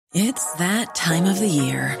It's that time of the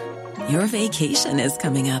year. Your vacation is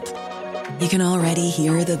coming up. You can already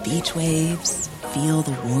hear the beach waves, feel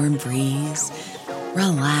the warm breeze,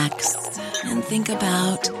 relax, and think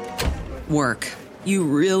about work. You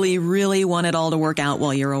really, really want it all to work out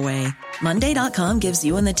while you're away. Monday.com gives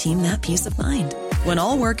you and the team that peace of mind. When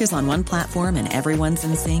all work is on one platform and everyone's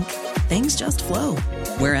in sync, things just flow.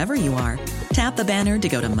 Wherever you are, tap the banner to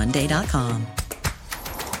go to Monday.com.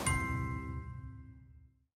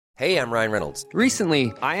 Hey, I'm Ryan Reynolds.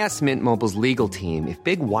 Recently, I asked Mint Mobile's legal team if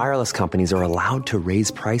big wireless companies are allowed to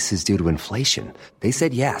raise prices due to inflation. They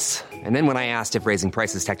said yes. And then when I asked if raising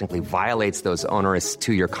prices technically violates those onerous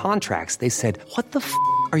two-year contracts, they said, what the f***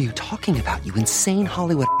 are you talking about, you insane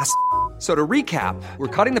Hollywood ass f- So to recap, we're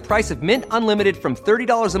cutting the price of Mint Unlimited from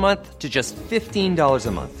 $30 a month to just $15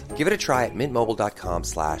 a month. Give it a try at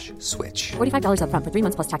mintmobile.com/switch. $45 up front for 3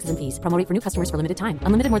 months plus taxes and fees. Promo rate for new customers for limited time.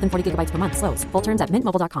 Unlimited more than 40 gigabytes per month. Slows full terms at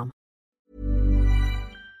mintmobile.com.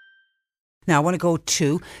 Now, I want to go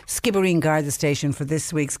to Skibbereen Garda Station for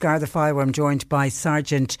this week's Garda File, where I'm joined by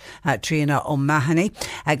Sergeant Triana O'Mahony.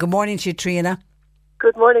 Good morning to you, Triana.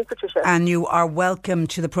 Good morning, Patricia. And you are welcome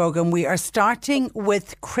to the programme. We are starting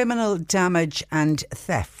with criminal damage and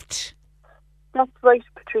theft. That's right,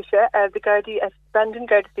 Patricia. The Gardaí at Bandon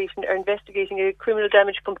Garda Station are investigating a criminal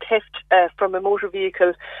damage from theft from a motor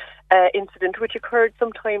vehicle incident which occurred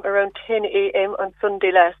sometime around 10 a.m. on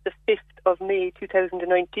Sunday last, the 5th of May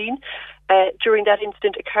 2019. During that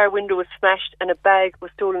incident, a car window was smashed and a bag was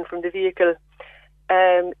stolen from the vehicle.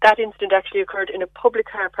 That incident actually occurred in a public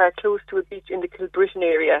car park close to a beach in the Kilbrittain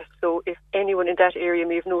area. So if anyone in that area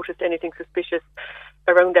may have noticed anything suspicious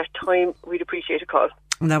around that time, we'd appreciate a call.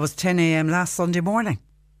 And that was 10 a.m. last Sunday morning.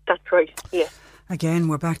 That's right. Yes. Again,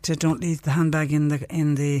 we're back to don't leave the handbag in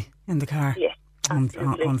the car. Yes.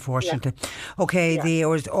 Unfortunately. Yeah. Okay, there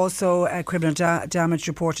was also a criminal damage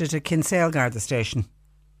reported at Kinsale Garda Station.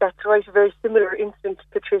 That's right, a very similar incident,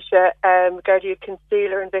 Patricia. Gardaí at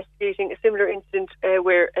Kinsale are investigating a similar incident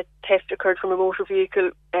where a theft occurred from a motor vehicle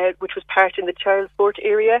which was parked in the Charlesport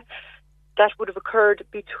area. That would have occurred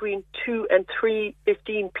between 2 and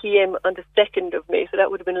 3:15 p.m. on the 2nd of May, so that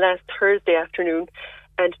would have been last Thursday afternoon.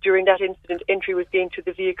 And during that incident, entry was gained to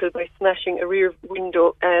the vehicle by smashing a rear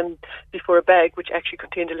window before a bag, which actually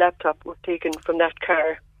contained a laptop, was taken from that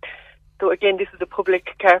car. So again, this is a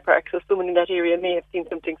public car park, so someone in that area may have seen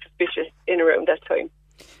something suspicious in around that time.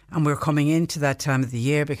 And we're coming into that time of the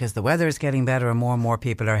year because the weather is getting better and more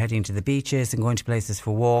people are heading to the beaches and going to places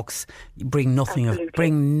for walks. Bring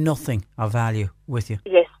nothing of value with you.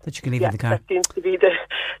 Yes. That you can leave in the car. That seems to be the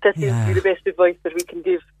best advice that we can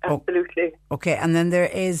give. Absolutely. Okay, and then there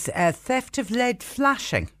is theft of lead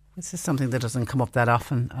flashing. This is something that doesn't come up that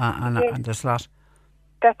often on the slot.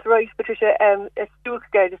 That's right, Patricia. At Stewart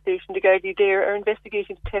Garda Station, the Gardaí there are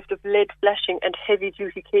investigating the theft of lead flashing and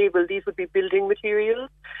heavy-duty cable. These would be building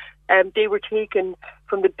materials. They were taken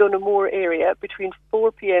from the Dunamore area between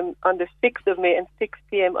 4 p.m. on the 6th of May and 6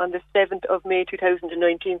 p.m. on the 7th of May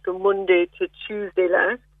 2019, so Monday to Tuesday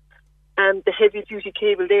last. The heavy-duty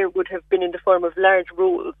cable there would have been in the form of large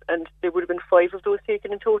rolls, and there would have been 5 of those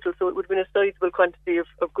taken in total, so it would have been a sizable quantity of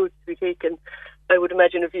goods to be taken. I would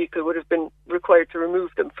imagine a vehicle would have been required to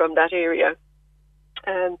remove them from that area.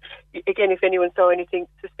 Again, if anyone saw anything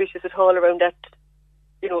suspicious at all around that,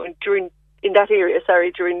 during that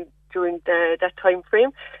time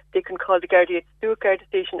frame, they can call the Gardaí at Stewart Garda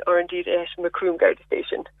Station or indeed at Macroom Garda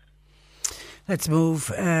Station. Let's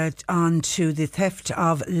move on to the theft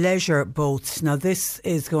of leisure boats. Now, this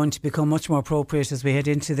is going to become much more appropriate as we head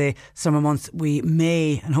into the summer months. We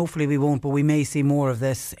may, and hopefully we won't, but we may see more of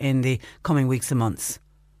this in the coming weeks and months.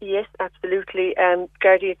 Yes, absolutely.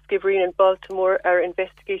 Gardaí at Skibbereen and Baltimore are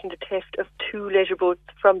investigating the theft of 2 leisure boats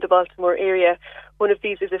from the Baltimore area. One of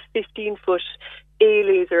these is a 15-foot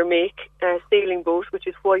A-laser make sailing boat, which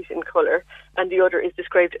is white in colour, and the other is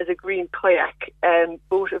described as a green kayak.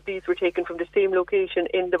 Both of these were taken from the same location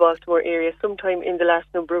in the Baltimore area sometime in the last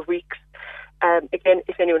number of weeks. Again,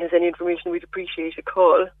 if anyone has any information, we'd appreciate a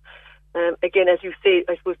call. Again, as you say,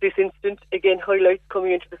 I suppose this incident again highlights,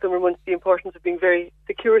 coming into the summer months, the importance of being very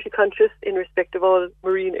security conscious in respect of all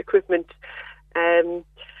marine equipment.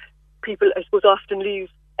 People, I suppose, often leave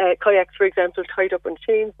kayaks, for example, tied up on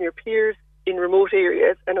chains near piers in remote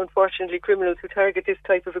areas, and unfortunately criminals who target this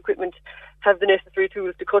type of equipment have the necessary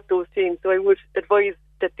tools to cut those chains. So I would advise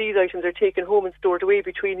that these items are taken home and stored away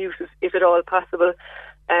between uses, if at all possible.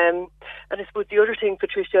 And I suppose the other thing,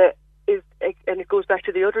 Patricia, is, and it goes back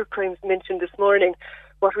to the other crimes mentioned this morning,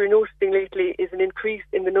 what we're noticing lately is an increase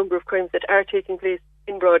in the number of crimes that are taking place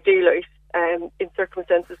in broad daylight. in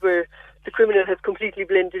circumstances where the criminal has completely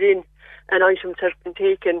blended in and items have been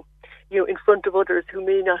taken, in front of others who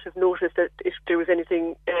may not have noticed that if there was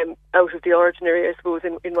anything out of the ordinary, I suppose,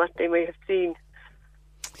 in what they may have seen.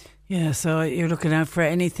 Yeah, so you're looking out for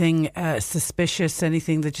anything suspicious,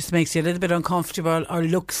 anything that just makes you a little bit uncomfortable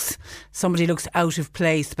or somebody looks out of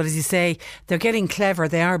place. But as you say, they're getting clever.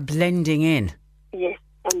 They are blending in. Yes,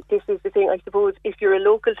 and this is the thing, I suppose, if you're a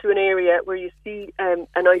local to an area where you see an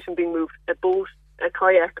item being moved, a boat, a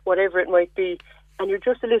kayak, whatever it might be, and you're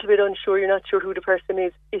just a little bit unsure, you're not sure who the person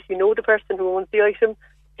is, if you know the person who owns the item,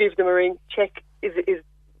 give them a ring, check is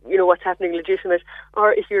what's happening legitimate,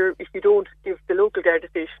 or if you don't, give the local Garda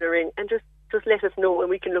station a ring and just let us know and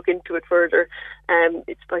we can look into it further.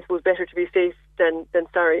 It's, I suppose, better to be safe than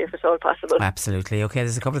sorry if it's all possible. Absolutely. Okay,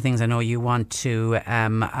 there's a couple of things I know you want to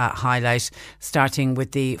highlight, starting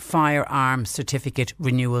with the firearm certificate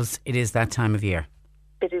renewals. It is that time of year.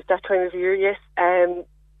 It is that time of year, yes.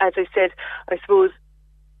 As I said, I suppose,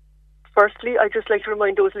 firstly, I'd just like to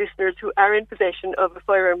remind those listeners who are in possession of a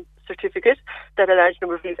firearm certificate that a large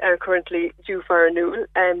number of these are currently due for renewal.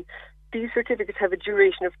 These certificates have a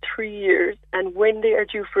duration of 3 years, and when they are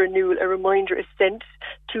due for renewal, a reminder is sent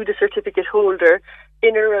to the certificate holder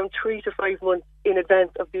in around 3 to 5 months in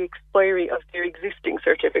advance of the expiry of their existing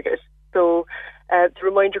certificate. So the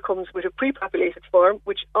reminder comes with a pre-populated form,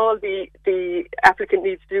 which all the applicant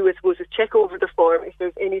needs to do, I suppose, is check over the form. If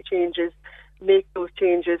there's any changes, make those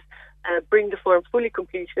changes. Bring the form fully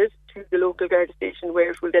completed to the local Garda station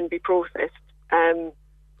where it will then be processed.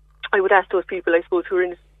 I would ask those people, I suppose, who are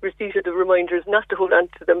in receipt of the reminders not to hold on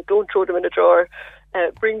to them. Don't throw them in a drawer.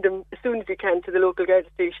 Bring them as soon as you can to the local Garda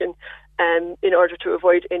station in order to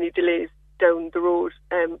avoid any delays down the road.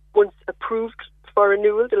 Once approved for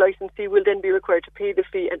renewal, the licensee will then be required to pay the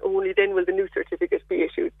fee, and only then will the new certificate be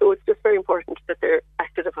issued. So it's just very important that they're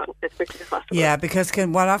acted upon as quickly as possible. Yeah, because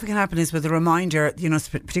what often can happen is with a reminder,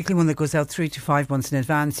 particularly one that goes out 3 to 5 months in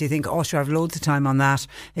advance, you think, oh sure, I have loads of time on that.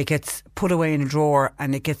 It gets put away in a drawer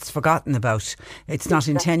and it gets forgotten about. It's not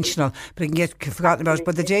intentional, but it can get forgotten about.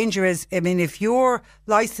 But the danger is, if your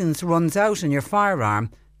licence runs out on your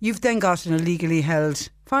firearm, you've then got an illegally held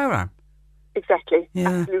firearm. Exactly, yeah.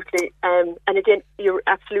 Absolutely. And again, you're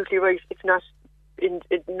absolutely right. It's not, in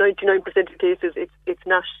 99% of cases, it's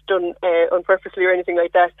not done unpurposely or anything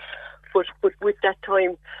like that. But with that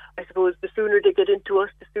time, I suppose the sooner they get into us,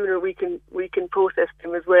 the sooner we can process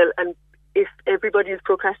them as well. And if everybody is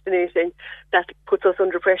procrastinating, that puts us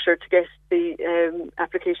under pressure to get the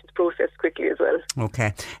applications processed quickly as well.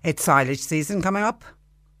 Okay. It's silage season coming up?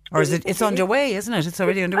 Or is it's underway, isn't it? It's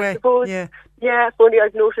already underway. I suppose, yeah, funny,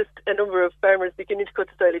 I've noticed a number of farmers beginning to cut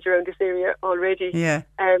the silage around this area already. Yeah.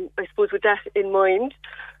 I suppose with that in mind,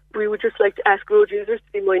 we would just like to ask road users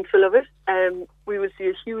to be mindful of it. We will see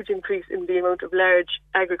a huge increase in the amount of large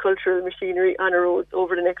agricultural machinery on our roads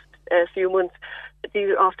over the next few months. These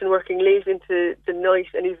are often working late into the night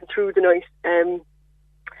and even through the night.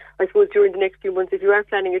 I suppose during the next few months, if you are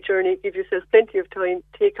planning a journey, give yourself plenty of time.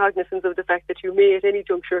 Take cognizance of the fact that you may at any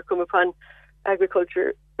juncture come upon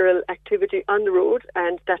agricultural activity on the road,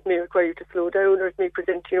 and that may require you to slow down, or it may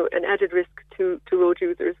present an added risk to road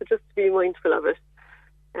users. So just to be mindful of it.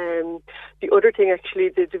 The other thing, actually,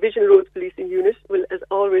 the Division Roads Policing Unit will, as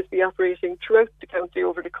always, be operating throughout the county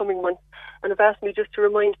over the coming months, and have asked me just to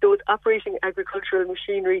remind those operating agricultural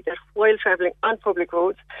machinery that while travelling on public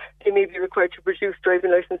roads, they may be required to produce driving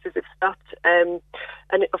licences if stopped. And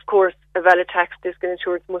of course, a valid tax, disc and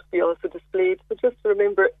insurance must be also displayed. So just to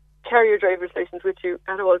remember, carry your driver's licence with you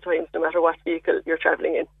at all times, no matter what vehicle you're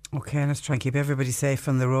travelling in. Okay, let's try and keep everybody safe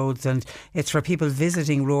on the roads. And it's for people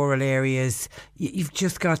visiting rural areas. You've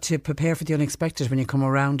just got to prepare for the unexpected when you come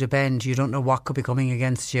around a bend. You don't know what could be coming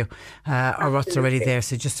against you or what's already there.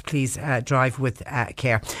 So just please drive with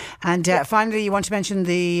care. And finally, you want to mention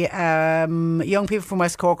the young people from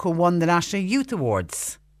West Cork who won the National Youth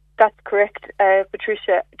Awards. That's correct,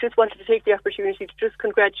 Patricia. Just wanted to take the opportunity to just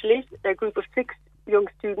congratulate a group of 6 young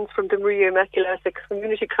students from the Maria Immaculata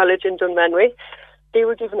Community College in Dunmanway. They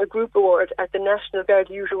were given a group award at the National Guard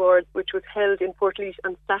Youth Awards, which was held in Portlaoise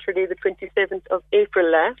on Saturday the 27th of April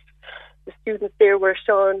last. The students there were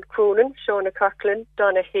Sean Cronin, Shauna Coughlin,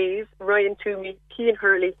 Donna Hayes, Ryan Toomey, Cian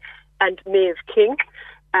Hurley and Maeve King,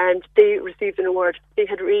 and they received an award. They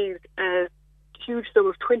had raised a huge sum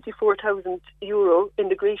of €24,000 in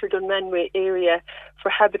the Greater Dunmanway area for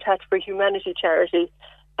Habitat for Humanity charity.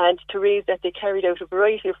 And to raise that, they carried out a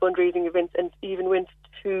variety of fundraising events and even went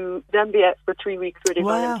to Zambia for 3 weeks where they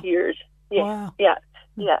volunteered. Yeah, wow.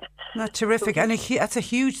 Yeah. That's terrific. And that's a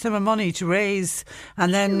huge sum of money to raise.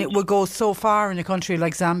 And then it will go so far in a country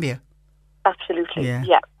like Zambia. Absolutely,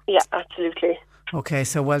 yeah. Yeah, absolutely. Okay,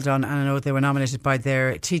 so well done. And I know they were nominated by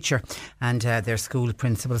their teacher and their school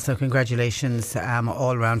principal. So congratulations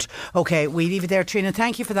all round. Okay, we leave it there, Trina.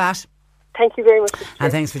 Thank you for that. Thank you very much.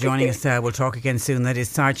 And thanks for joining us. We'll talk again soon. That is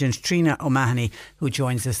Sergeant Trina O'Mahony, who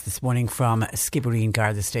joins us this morning from Skibbereen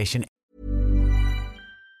Garda Station.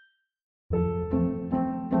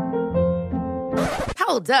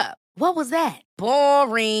 Hold up. What was that?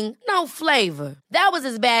 Boring. No flavor. That was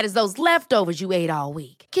as bad as those leftovers you ate all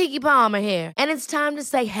week. Keke Palmer here. And it's time to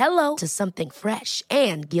say hello to something fresh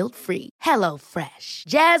and guilt-free. Hello Fresh.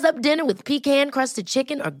 Jazz up dinner with pecan-crusted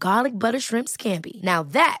chicken or garlic butter shrimp scampi. Now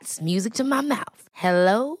that's music to my mouth.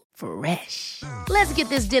 Hello Fresh. Let's get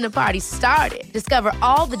this dinner party started. Discover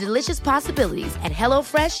all the delicious possibilities at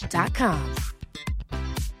HelloFresh.com.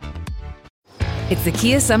 It's the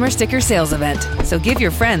Kia Summer Sticker Sales Event, so give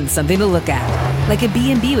your friends something to look at. Like a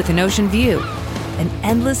B&B with an ocean view, an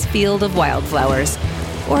endless field of wildflowers,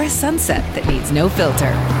 or a sunset that needs no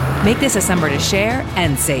filter. Make this a summer to share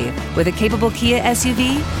and save with a capable Kia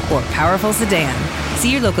SUV or powerful sedan.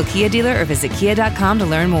 See your local Kia dealer or visit kia.com to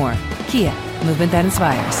learn more. Kia, movement that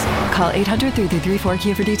inspires. Call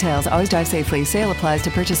 800-3334-KIA for details. Always drive safely. Sale applies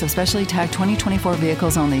to purchase of specially tagged 2024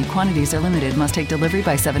 vehicles only. Quantities are limited. Must take delivery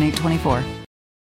by 7/8/24.